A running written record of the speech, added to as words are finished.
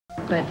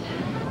but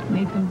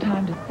need some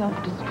time to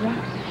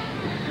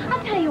self-destruct.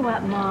 I'll tell you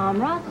what,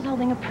 Mom. Ross is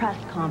holding a press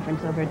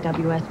conference over at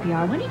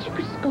WSBR. Why don't you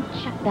just go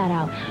check that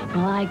out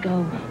while I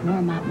go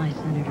warm up my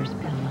senator's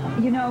pillow?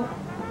 You know,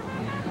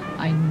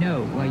 I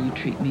know why you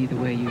treat me the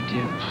way you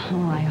do.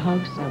 Oh, I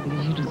hope so,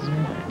 because you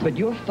deserve it. But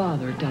your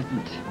father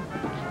doesn't.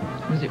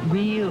 Was it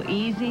real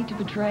easy to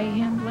betray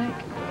him, Blake?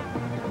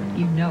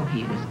 You know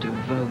he is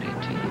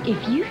devoted to you.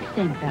 If you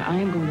think that I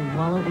am going to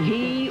wallow in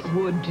He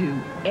would do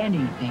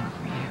anything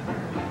for you.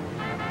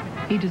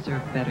 He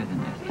deserved better than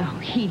this. Oh,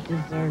 he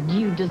deserved,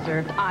 you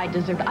deserved, I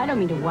deserved. I don't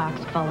mean to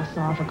wax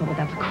philosophical, but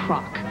that's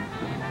crock.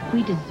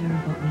 We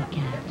deserve what we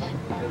get.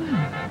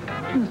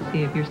 We'll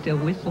see if you're still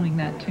whistling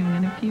that tune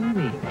in a few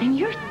weeks. And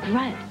your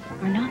threats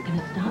are not going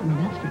to stop me,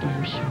 that's for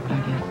damn sure. I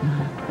guess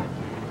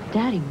not.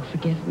 Daddy will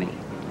forgive me.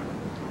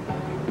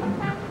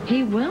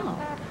 He will.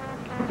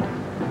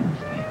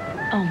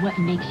 Oh, what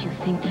makes you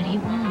think that he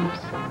won't?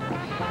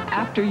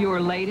 After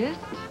your latest?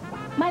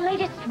 My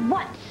latest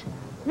what?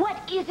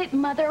 What is it,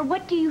 Mother?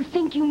 What do you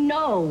think you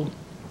know?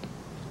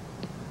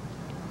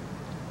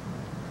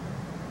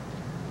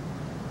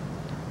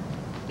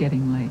 It's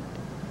getting late.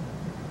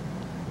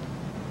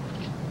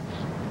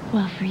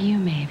 Well, for you,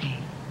 maybe.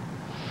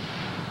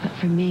 But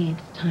for me,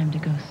 it's time to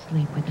go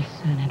sleep with the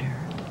senator.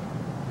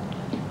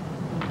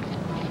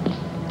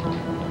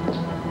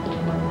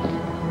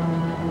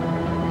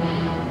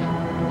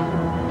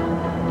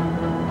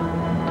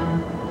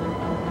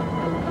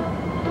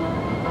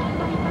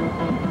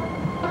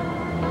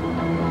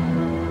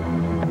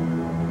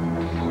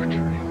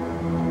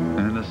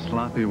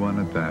 Sloppy one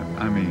at that.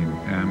 I mean,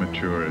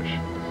 amateurish.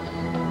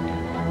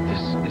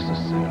 This is a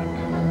setup.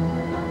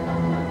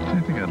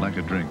 I think I'd like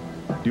a drink.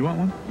 Do you want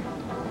one?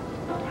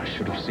 I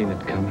should have seen it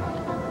coming.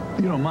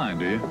 You don't mind,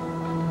 do you?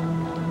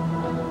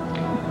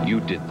 You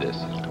did this.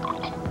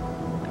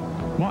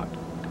 What?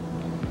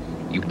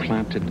 You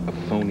planted a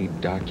phony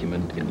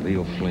document in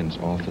Leo Flynn's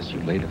office.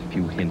 You laid a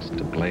few hints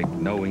to Blake,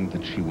 knowing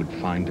that she would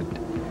find it.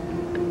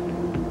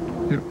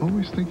 You're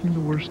always thinking the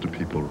worst of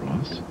people,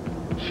 Ross.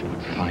 She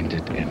would find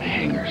it and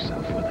hang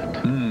herself with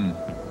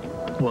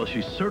it. Well,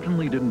 she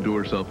certainly didn't do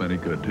herself any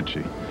good, did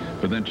she?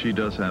 But then she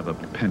does have a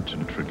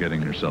penchant for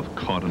getting herself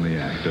caught in the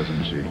act,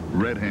 doesn't she?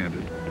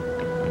 Red-handed.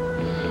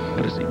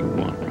 What is it you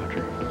want,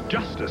 Roger?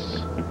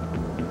 Justice.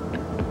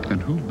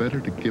 And who better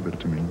to give it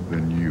to me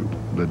than you,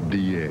 the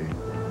DA?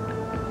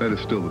 That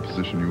is still the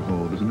position you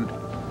hold, isn't it?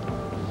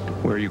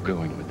 Where are you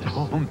going with this?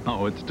 Oh,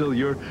 no, it's still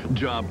your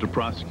job to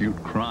prosecute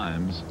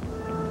crimes.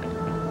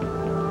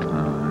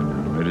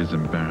 It is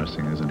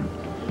embarrassing, isn't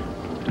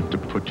it? To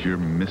put your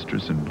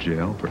mistress in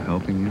jail for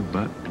helping you,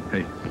 but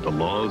hey, the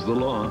law is the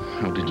law.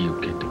 How did you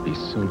get to be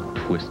so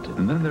twisted?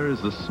 And then there is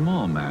the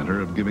small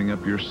matter of giving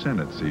up your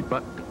Senate seat,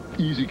 but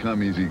easy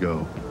come, easy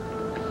go.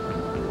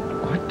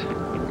 What?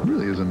 It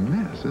really is a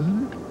mess,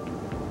 isn't it?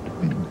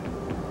 I mean,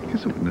 I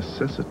guess it would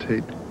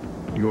necessitate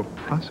your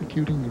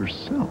prosecuting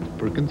yourself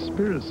for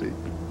conspiracy.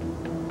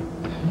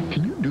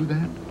 Can you do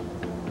that?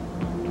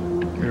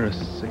 You're a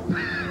sick...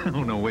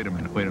 Oh, no, wait a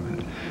minute.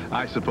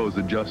 I suppose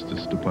the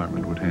Justice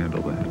Department would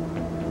handle that.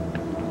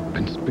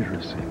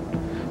 Conspiracy?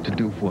 To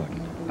do what?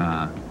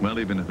 Well,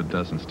 even if it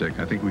doesn't stick,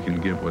 I think we can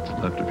give what's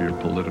left of your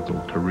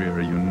political career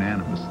a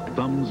unanimous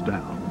thumbs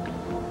down.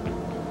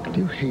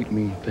 Do you hate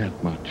me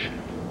that much?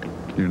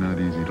 You're not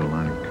easy to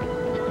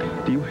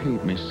like. Do you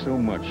hate me so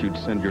much you'd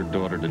send your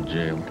daughter to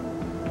jail?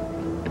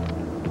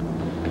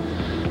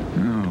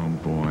 Oh,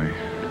 boy.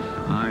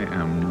 I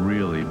am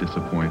really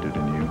disappointed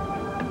in you.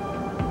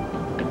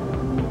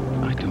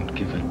 I don't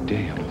give a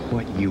damn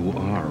what you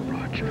are,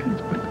 Roger.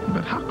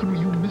 But how can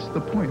you miss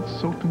the point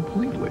so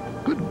completely?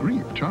 Good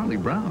grief, Charlie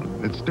Brown.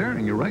 It's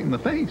staring you right in the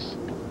face.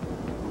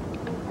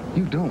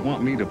 You don't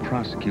want me to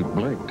prosecute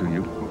Blake, do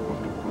you?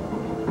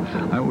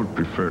 I would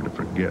prefer to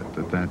forget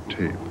that that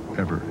tape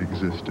ever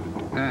existed.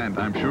 And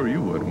I'm sure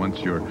you would once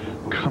you're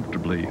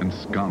comfortably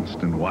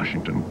ensconced in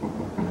Washington.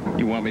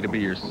 You want me to be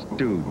your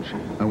stooge?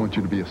 I want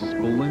you to be a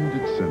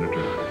splendid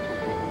senator,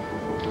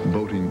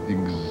 voting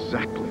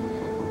exactly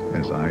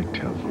as I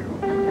tell you.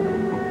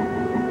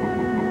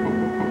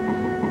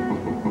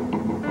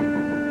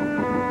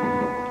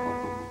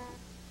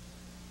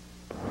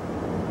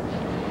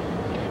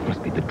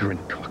 Must be the drink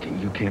talking.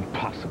 You can't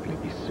possibly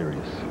be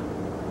serious.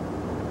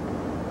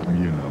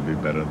 You know me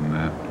better than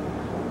that.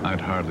 I'd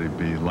hardly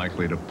be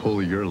likely to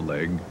pull your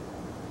leg.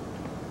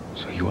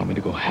 So you want me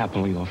to go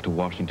happily off to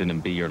Washington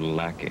and be your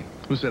lackey?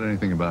 Who said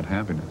anything about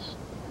happiness?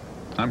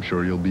 I'm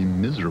sure you'll be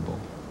miserable.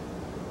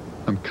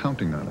 I'm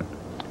counting on it.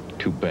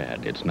 Too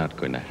bad. It's not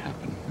going to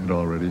happen. It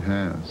already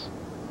has.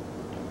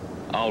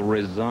 I'll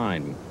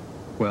resign.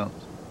 Well,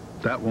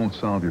 that won't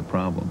solve your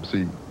problem.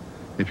 See,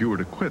 if you were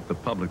to quit, the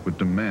public would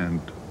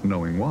demand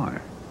knowing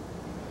why.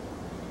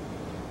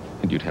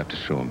 And you'd have to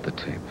show them the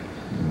tape.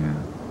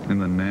 Yeah, in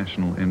the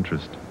national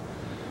interest.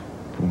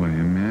 Boy,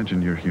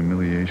 imagine your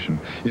humiliation.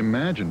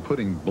 Imagine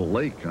putting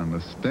Blake on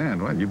the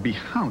stand. Well, you'd be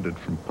hounded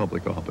from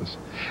public office.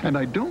 And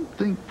I don't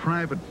think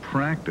private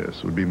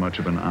practice would be much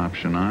of an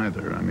option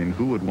either. I mean,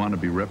 who would want to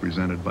be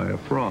represented by a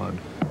fraud?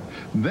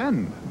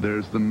 Then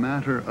there's the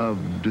matter of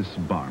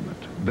disbarment.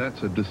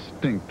 That's a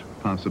distinct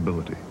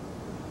possibility.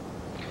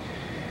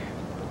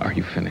 Are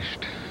you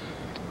finished?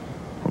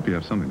 Hope you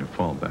have something to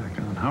fall back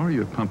on. How are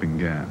you at pumping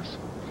gas?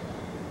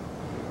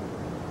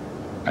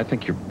 I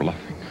think you're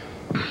bluffing.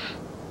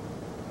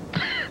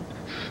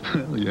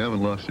 Well, you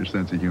haven't lost your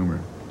sense of humor.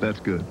 That's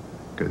good,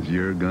 because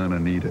you're gonna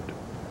need it.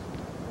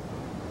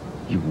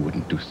 You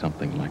wouldn't do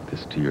something like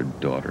this to your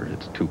daughter.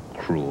 It's too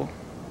cruel.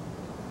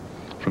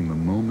 From the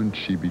moment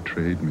she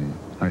betrayed me,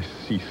 I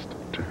ceased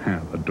to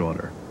have a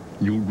daughter.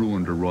 You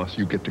ruined her, Ross.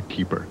 You get to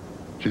keep her.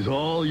 She's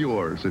all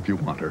yours if you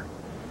want her.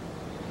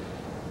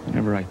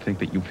 Whenever I think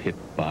that you've hit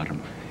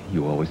bottom,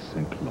 you always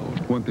sink lower.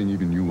 One thing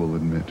even you will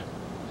admit.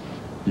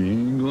 You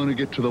ain't gonna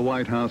get to the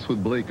White House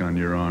with Blake on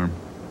your arm.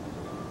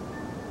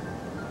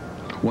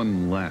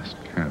 One last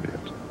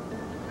caveat.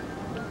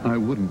 I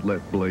wouldn't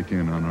let Blake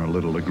in on our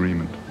little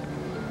agreement.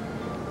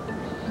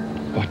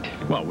 What?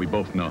 Well, we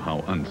both know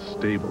how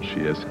unstable she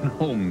is.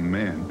 Oh,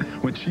 man,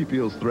 when she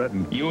feels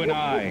threatened... You and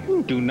I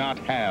do not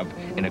have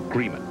an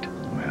agreement.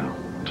 Well,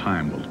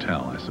 time will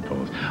tell, I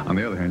suppose. On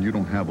the other hand, you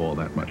don't have all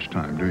that much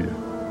time, do you?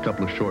 A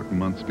couple of short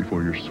months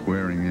before you're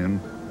swearing in.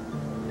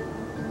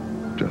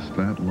 Just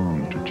that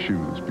long to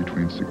choose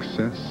between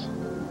success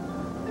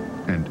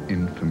and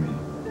infamy.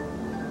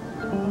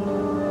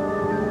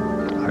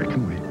 I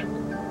can wait.